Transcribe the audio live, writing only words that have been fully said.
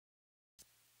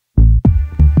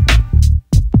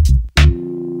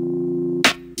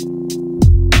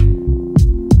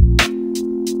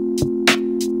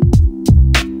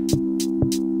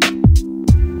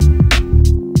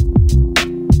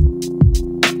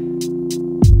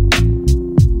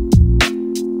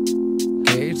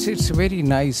it's very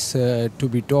nice to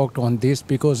be talked on this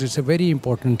because it's a very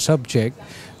important subject.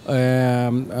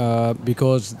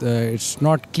 Because it's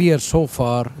not clear so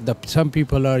far. Some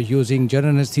people are using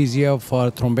general anesthesia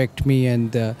for thrombectomy,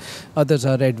 and others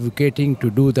are advocating to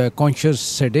do the conscious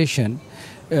sedation.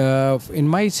 In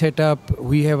my setup,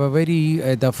 we have a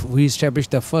we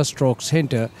established the first stroke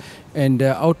center, and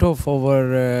out of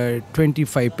our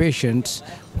 25 patients,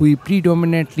 we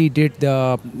predominantly did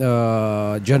the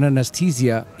general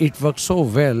anesthesia. It worked so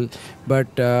well,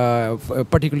 but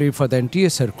particularly for the anterior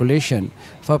circulation.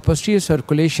 For posterior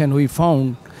circulation, we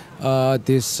found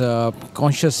this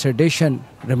conscious sedation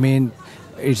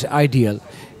is ideal.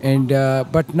 And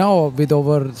but now, with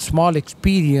our small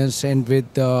experience and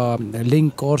with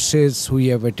LINNC courses we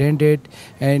have attended,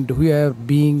 and we are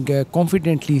being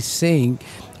confidently saying,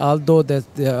 although that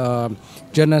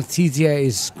general anesthesia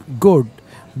is good,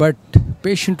 but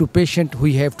patient to patient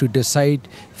we have to decide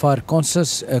for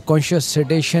conscious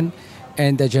sedation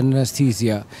and the general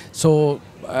anesthesia. So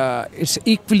it's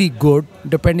equally good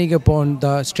depending upon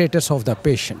the status of the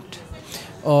patient.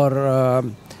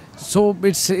 So the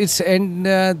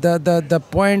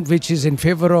point which is in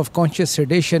favor of conscious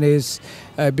sedation is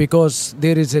because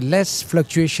there is a less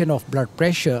fluctuation of blood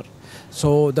pressure.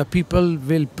 So the people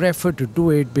will prefer to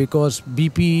do it because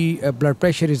BP, blood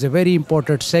pressure, is a very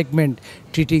important segment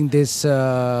treating this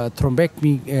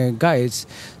thrombectomy guys.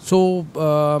 So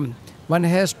one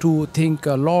has to think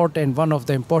a lot, and one of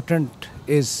the important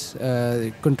is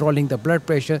controlling the blood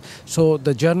pressure. So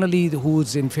the generally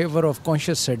who's in favor of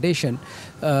conscious sedation,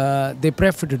 they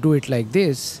prefer to do it like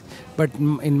this. But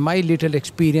in my little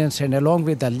experience and along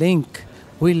with the LINNC,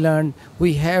 we learned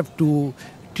we have to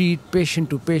treat patient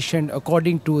to patient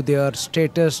according to their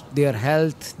status, their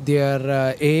health,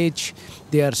 their age,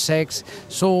 their sex.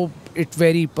 So it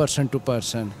varies person to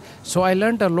person. So I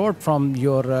learned a lot from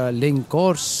your LINNC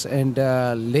course, and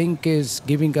LINNC is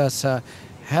giving us a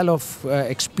hell of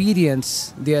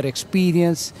experience, their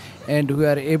experience, and we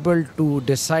are able to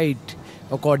decide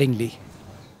accordingly.